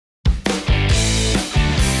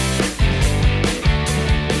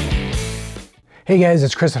Hey guys,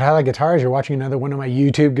 it's Chris at Highlight Guitars. You're watching another one of my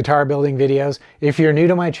YouTube guitar building videos. If you're new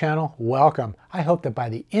to my channel, welcome. I hope that by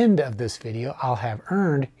the end of this video, I'll have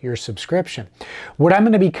earned your subscription. What I'm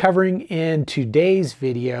going to be covering in today's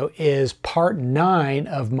video is part 9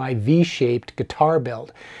 of my V-shaped guitar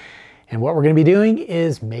build. And what we're going to be doing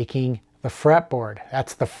is making the fretboard.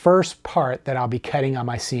 That's the first part that I'll be cutting on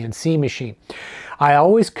my CNC machine. I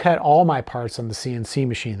always cut all my parts on the CNC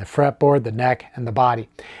machine, the fretboard, the neck, and the body.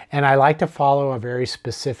 And I like to follow a very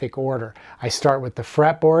specific order. I start with the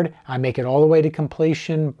fretboard, I make it all the way to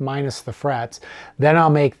completion minus the frets. Then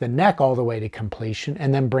I'll make the neck all the way to completion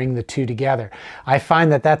and then bring the two together. I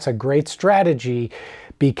find that that's a great strategy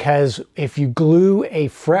because if you glue a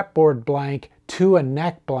fretboard blank to a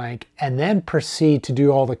neck blank and then proceed to do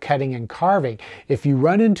all the cutting and carving, if you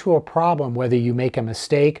run into a problem, whether you make a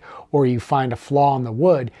mistake or you find a flaw in the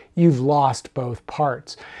wood, you've lost both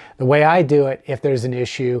parts. The way I do it, if there's an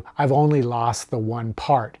issue, I've only lost the one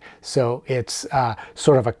part. So it's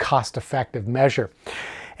sort of a cost-effective measure.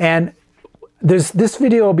 And this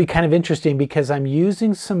video will be kind of interesting because I'm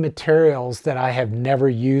using some materials that I have never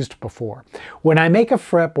used before. When I make a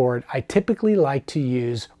fretboard, I typically like to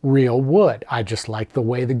use real wood. I just like the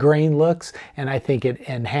way the grain looks, and I think it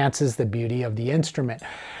enhances the beauty of the instrument.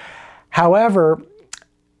 However,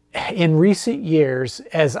 in recent years,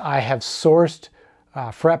 as I have sourced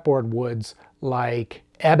fretboard woods like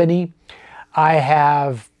ebony, I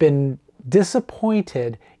have been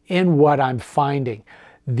disappointed in what I'm finding.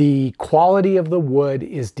 The quality of the wood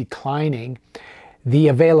is declining, the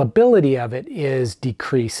availability of it is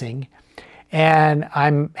decreasing, and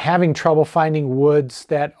I'm having trouble finding woods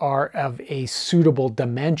that are of a suitable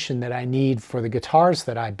dimension that I need for the guitars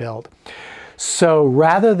that I build. So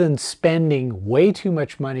rather than spending way too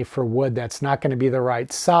much money for wood that's not going to be the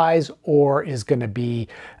right size or is going to be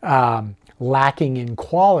lacking in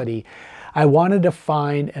quality, I wanted to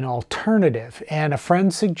find an alternative, and a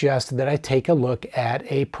friend suggested that I take a look at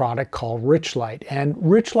a product called Richlite. And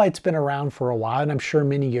Richlite's been around for a while, and I'm sure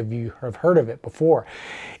many of you have heard of it before.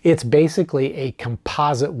 It's basically a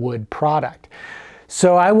composite wood product.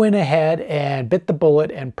 So I went ahead and bit the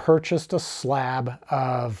bullet and purchased a slab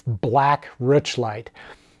of black Richlite.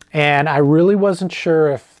 And I really wasn't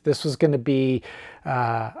sure if this was going to be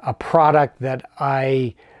a product that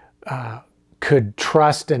I could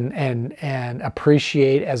trust and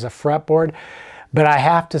appreciate as a fretboard. But I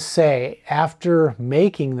have to say, after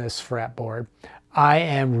making this fretboard, I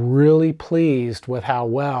am really pleased with how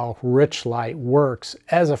well Richlite works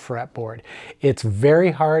as a fretboard. It's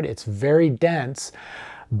very hard, it's very dense,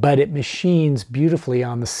 but it machines beautifully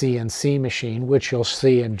on the CNC machine, which you'll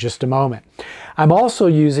see in just a moment. I'm also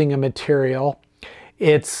using a material,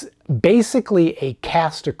 it's basically a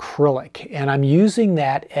cast acrylic, and I'm using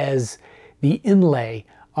that as the inlay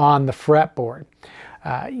on the fretboard.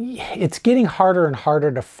 It's getting harder and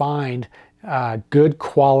harder to find good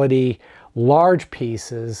quality, large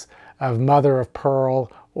pieces of mother of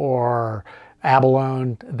pearl or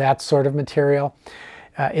abalone, that sort of material.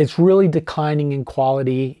 It's really declining in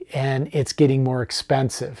quality and it's getting more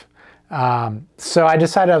expensive. So I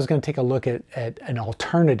decided I was going to take a look at an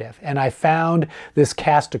alternative, and I found this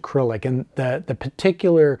cast acrylic, and the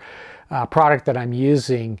particular product that I'm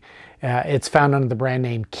using, it's found under the brand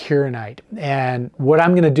name Kieranite. And what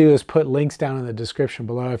I'm going to do is put links down in the description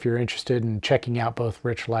below if you're interested in checking out both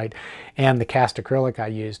Richlite and the cast acrylic I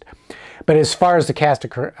used. But as far as the cast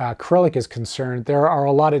acrylic is concerned, there are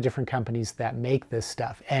a lot of different companies that make this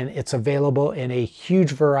stuff, and it's available in a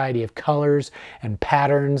huge variety of colors and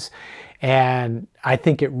patterns. And I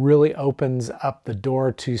think it really opens up the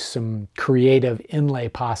door to some creative inlay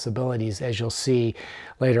possibilities, as you'll see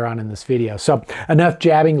later on in this video. So enough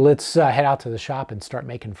jabbing, let's head out to the shop and start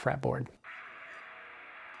making fretboard.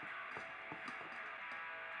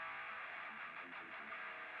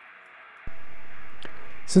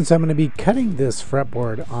 Since I'm going to be cutting this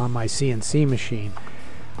fretboard on my CNC machine,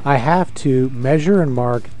 I have to measure and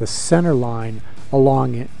mark the center line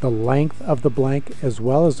along the length of the blank as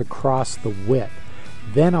well as across the width.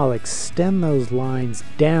 Then I'll extend those lines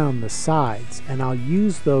down the sides, and I'll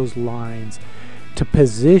use those lines to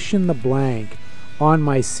position the blank on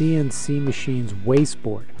my CNC machine's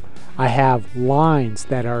wasteboard. I have lines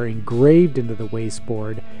that are engraved into the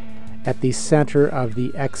wasteboard at the center of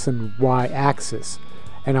the X and Y axis,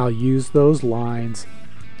 and I'll use those lines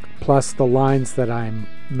plus the lines that I'm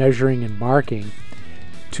measuring and marking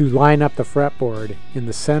to line up the fretboard in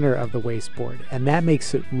the center of the wasteboard. And that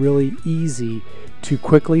makes it really easy to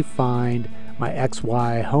quickly find my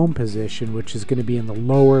XY home position, which is going to be in the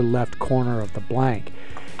lower left corner of the blank.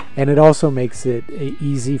 And it also makes it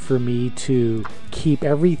easy for me to keep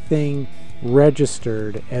everything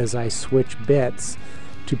registered as I switch bits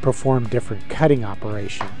to perform different cutting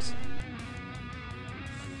operations.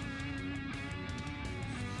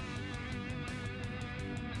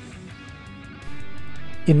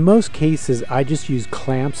 In most cases, I just use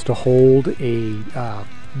clamps to hold a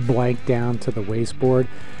blank down to the wasteboard,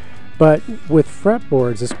 but with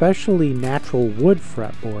fretboards, especially natural wood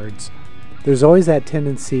fretboards, there's always that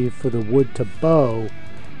tendency for the wood to bow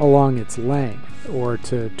along its length or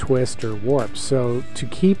to twist or warp. So to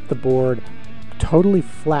keep the board totally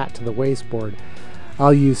flat to the wasteboard,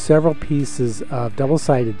 I'll use several pieces of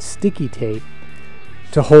double-sided sticky tape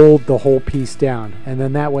to hold the whole piece down, and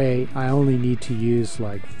then that way I only need to use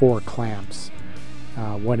like 4 clamps,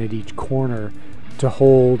 one at each corner,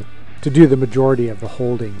 to do the majority of the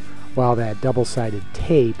holding, while that double-sided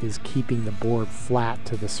tape is keeping the board flat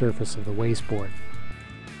to the surface of the wasteboard.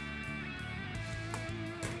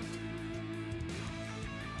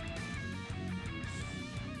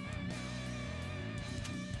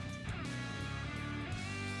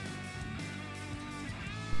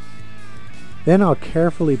 Then I'll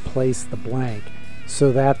carefully place the blank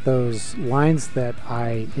so that those lines that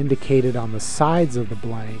I indicated on the sides of the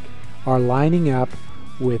blank are lining up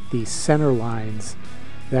with the center lines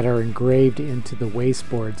that are engraved into the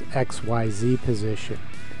wasteboard's XYZ position.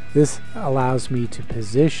 This allows me to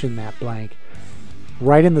position that blank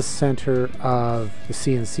right in the center of the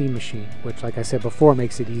CNC machine, which, like I said before,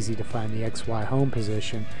 makes it easy to find the XY home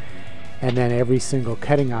position. And then every single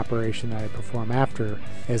cutting operation that I perform after,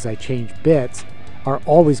 as I change bits, are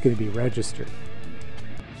always going to be registered.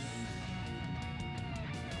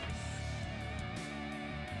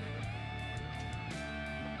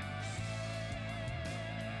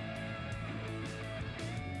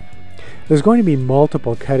 There's going to be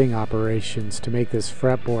multiple cutting operations to make this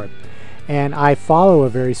fretboard, and I follow a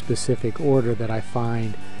very specific order that I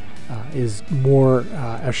find is more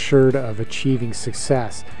assured of achieving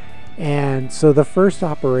success. And so the first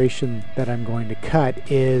operation that I'm going to cut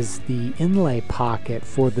is the inlay pocket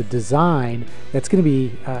for the design that's going to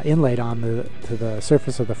be inlaid on to the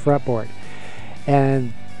surface of the fretboard.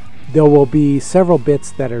 And there will be several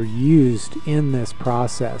bits that are used in this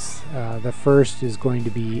process. The first is going to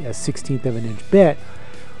be a 1/16 of an inch bit,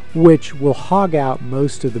 which will hog out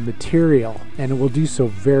most of the material, and it will do so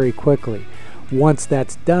very quickly. Once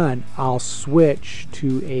that's done, I'll switch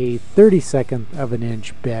to a 1/32 of an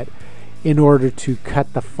inch bit in order to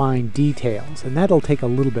cut the fine details, and that'll take a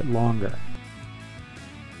little bit longer.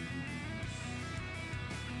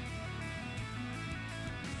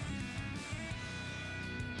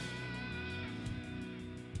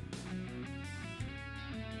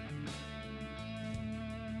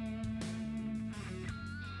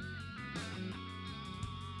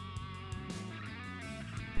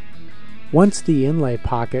 Once the inlay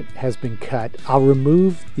pocket has been cut, I'll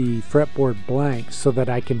remove the fretboard blank so that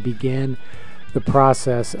I can begin the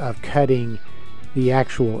process of cutting the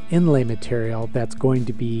actual inlay material that's going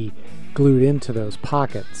to be glued into those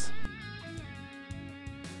pockets.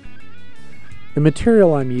 The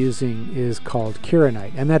material I'm using is called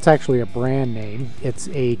Curanite, and that's actually a brand name. It's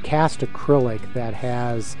a cast acrylic that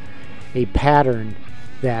has a pattern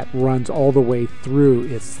that runs all the way through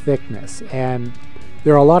its thickness, and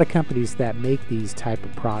there are a lot of companies that make these type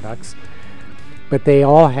of products, but they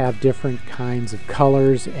all have different kinds of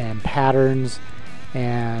colors and patterns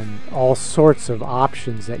and all sorts of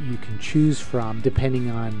options that you can choose from depending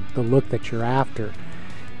on the look that you're after.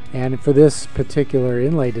 And for this particular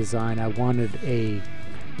inlay design, I wanted a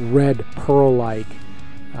red pearl-like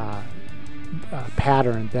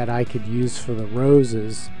pattern that I could use for the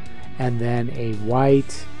roses, and then a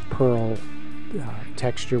white pearl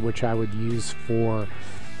texture which I would use for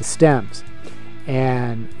the stems.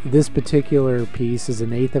 And this particular piece is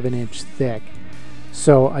 1/8 of an inch thick,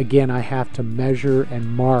 so again I have to measure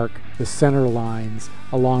and mark the center lines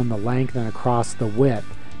along the length and across the width,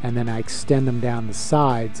 and then I extend them down the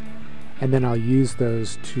sides, and then I'll use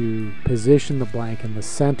those to position the blank in the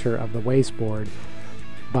center of the wasteboard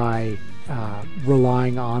by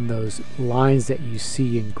relying on those lines that you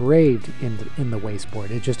see engraved in the wasteboard.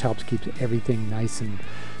 It just helps keep everything nice and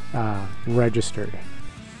registered.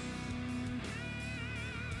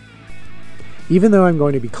 Even though I'm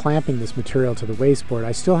going to be clamping this material to the wasteboard,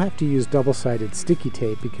 I still have to use double-sided sticky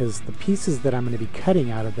tape because the pieces that I'm going to be cutting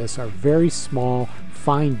out of this are very small,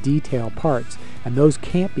 fine detail parts, and those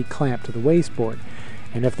can't be clamped to the wasteboard.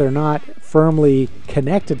 And if they're not firmly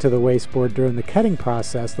connected to the wasteboard during the cutting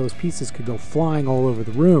process, those pieces could go flying all over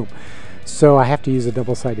the room. So I have to use a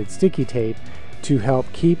double-sided sticky tape to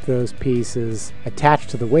help keep those pieces attached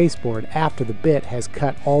to the wasteboard after the bit has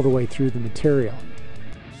cut all the way through the material.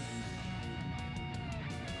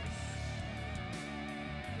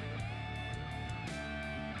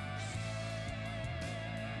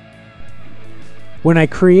 When I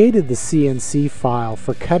created the CNC file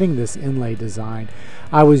for cutting this inlay design,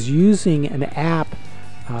 I was using an app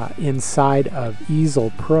inside of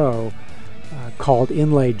Easel Pro called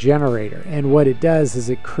Inlay Generator, and what it does is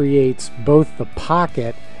it creates both the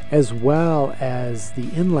pocket as well as the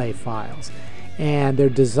inlay files, and they're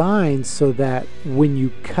designed so that when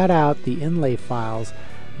you cut out the inlay files,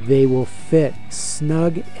 they will fit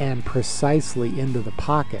snug and precisely into the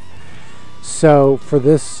pocket. So for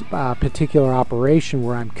this particular operation,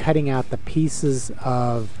 where I'm cutting out the pieces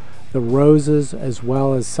of the roses as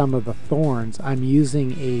well as some of the thorns, I'm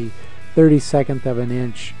using a 32nd of an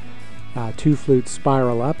inch 2-flute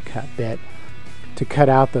spiral upcut bit to cut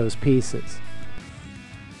out those pieces.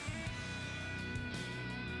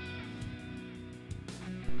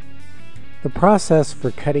 The process for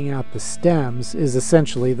cutting out the stems is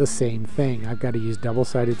essentially the same thing. I've got to use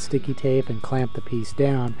double-sided sticky tape and clamp the piece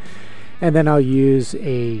down, and then I'll use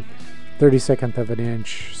a 32nd of an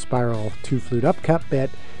inch spiral 2-flute upcut bit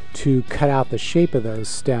to cut out the shape of those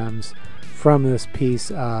stems from this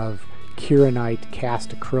piece of Kieranite cast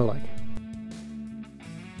acrylic.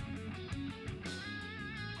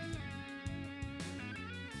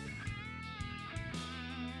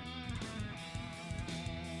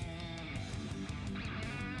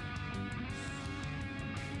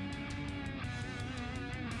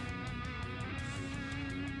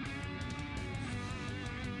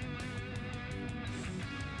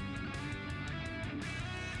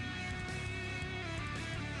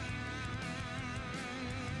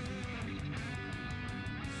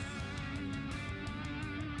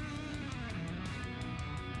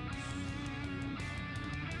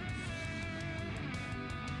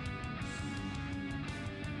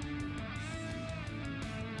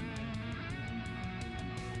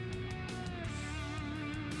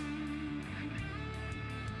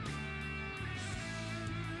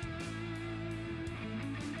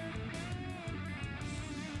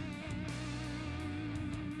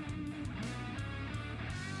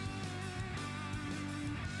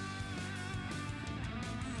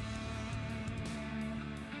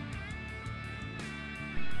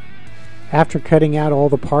 After cutting out all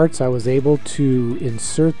the parts, I was able to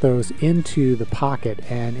insert those into the pocket,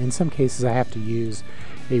 and in some cases I have to use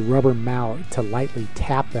a rubber mallet to lightly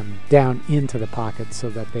tap them down into the pocket so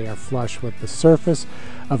that they are flush with the surface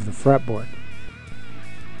of the fretboard.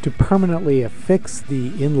 To permanently affix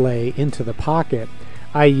the inlay into the pocket,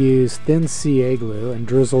 I use thin CA glue and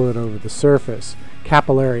drizzle it over the surface.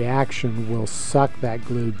 Capillary action will suck that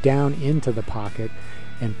glue down into the pocket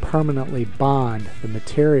and permanently bond the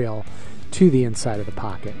material to the inside of the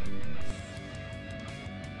pocket.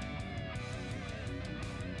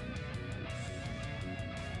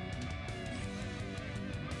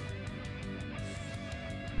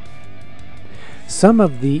 Some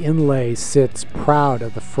of the inlay sits proud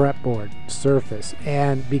of the fretboard surface,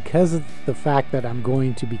 and because of the fact that I'm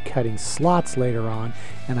going to be cutting slots later on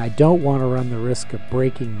and I don't want to run the risk of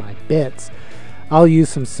breaking my bits, I'll use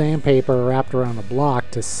some sandpaper wrapped around a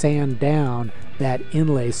block to sand down that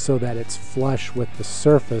inlay so that it's flush with the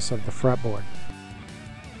surface of the fretboard.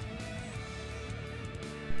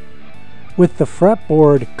 With the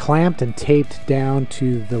fretboard clamped and taped down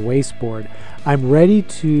to the wasteboard, I'm ready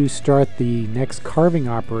to start the next carving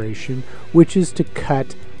operation, which is to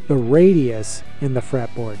cut the radius in the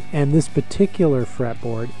fretboard. And this particular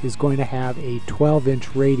fretboard is going to have a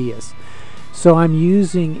 12-inch radius. So I'm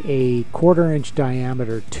using a 1/4 inch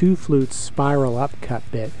diameter 2-flute spiral upcut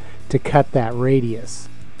bit to cut that radius.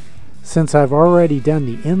 Since I've already done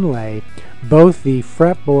the inlay, both the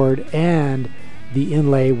fretboard and the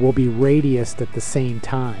inlay will be radiused at the same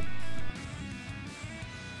time.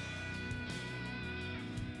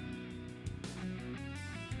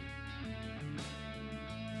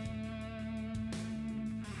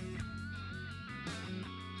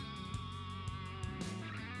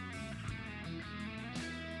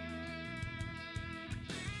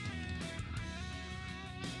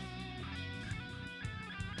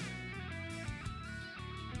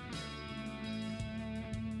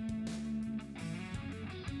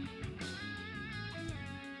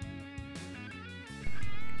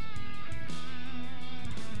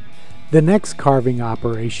 The next carving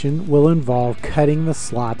operation will involve cutting the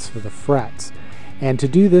slots for the frets, and to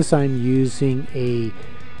do this I'm using a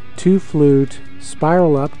 2-flute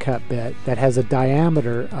spiral upcut bit that has a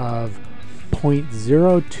diameter of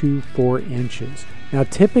 0.024 inches. Now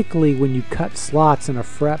typically when you cut slots in a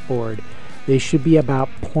fretboard, they should be about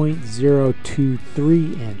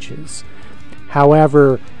 0.023 inches.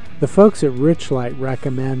 However, the folks at Richlight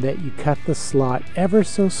recommend that you cut the slot ever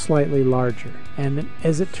so slightly larger, and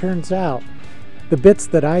as it turns out, the bits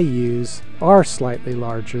that I use are slightly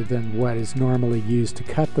larger than what is normally used to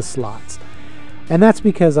cut the slots. And that's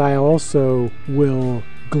because I also will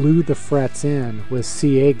glue the frets in with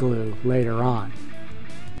CA glue later on.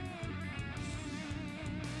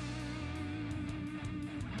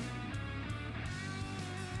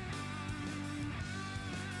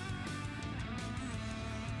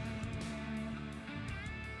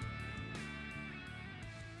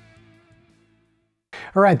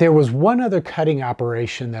 All right, there was one other cutting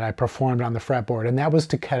operation that I performed on the fretboard, and that was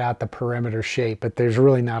to cut out the perimeter shape, but there's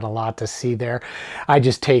really not a lot to see there. I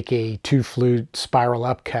just take a 2-flute spiral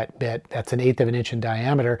upcut bit that's 1/8 of an inch in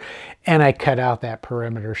diameter, and I cut out that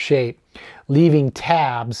perimeter shape, leaving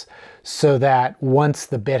tabs so that once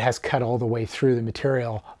the bit has cut all the way through the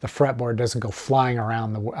material, the fretboard doesn't go flying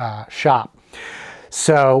around the shop.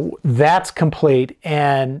 So that's complete,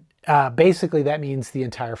 and basically that means the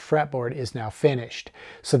entire fretboard is now finished.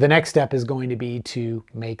 So the next step is going to be to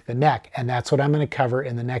make the neck, and that's what I'm going to cover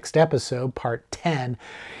in the next episode, part 10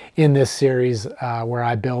 in this series where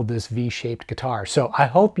I build this V-shaped guitar. So I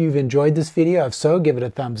hope you've enjoyed this video. If so, give it a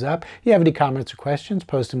thumbs up. If you have any comments or questions,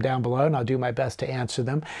 post them down below and I'll do my best to answer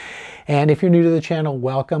them. And if you're new to the channel,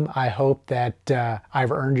 welcome. I hope that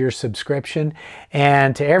I've earned your subscription.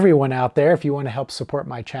 And to everyone out there, if you want to help support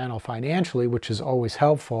my channel financially, which is always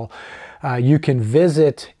helpful, you can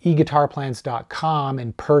visit eguitarplans.com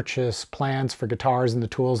and purchase plans for guitars and the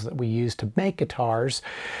tools that we use to make guitars.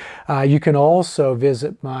 You can also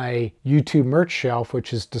visit my YouTube merch shelf,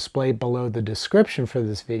 which is displayed below the description for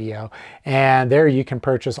this video. And there you can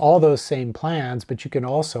purchase all those same plans, but you can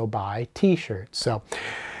also buy t-shirts. So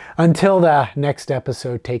until the next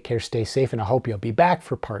episode, take care, stay safe, and I hope you'll be back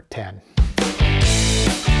for part 10.